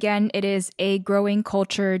close, but again, it is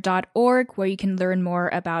agrowingculture.org where you can learn more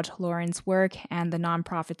about Loren's work and the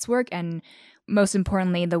nonprofit's work. And most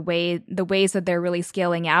importantly, the ways that they're really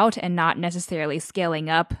scaling out and not necessarily scaling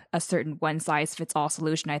up a certain one-size-fits-all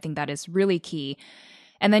solution. I think that is really key.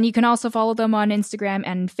 And then you can also follow them on Instagram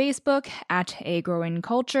and Facebook at A Growing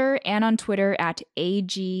Culture and on Twitter at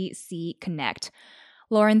AGC Connect.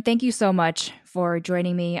 Loren, thank you so much for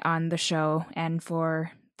joining me on the show and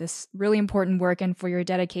for this really important work and for your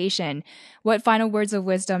dedication. What final words of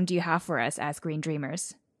wisdom do you have for us as Green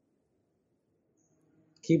Dreamers?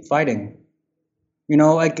 Keep fighting.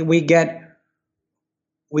 Like we get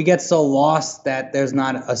so lost that there's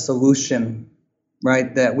not a solution,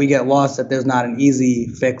 right? That we get lost that there's not an easy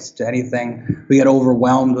fix to anything. We get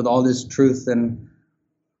overwhelmed with all this truth,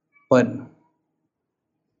 but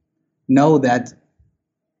know that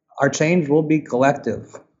our change will be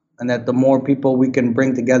collective, and that the more people we can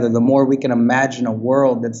bring together, the more we can imagine a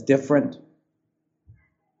world that's different,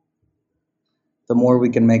 the more we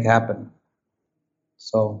can make happen.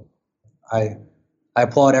 So I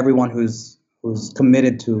applaud everyone who's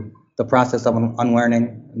committed to the process of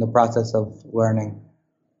unlearning and the process of learning.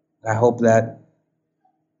 And I hope that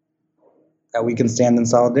we can stand in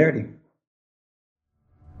solidarity.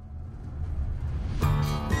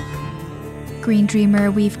 Green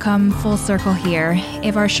Dreamer, we've come full circle here.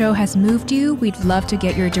 If our show has moved you, we'd love to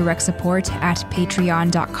get your direct support at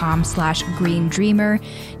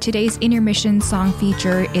patreon.com/greendreamer. Today's intermission song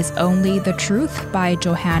feature is Only the Truth by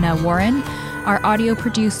Johanna Warren. Our audio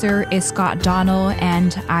producer is Scott Donnell,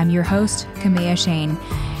 and I'm your host, Kamea Shane.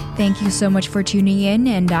 Thank you so much for tuning in,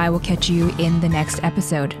 and I will catch you in the next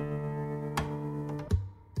episode.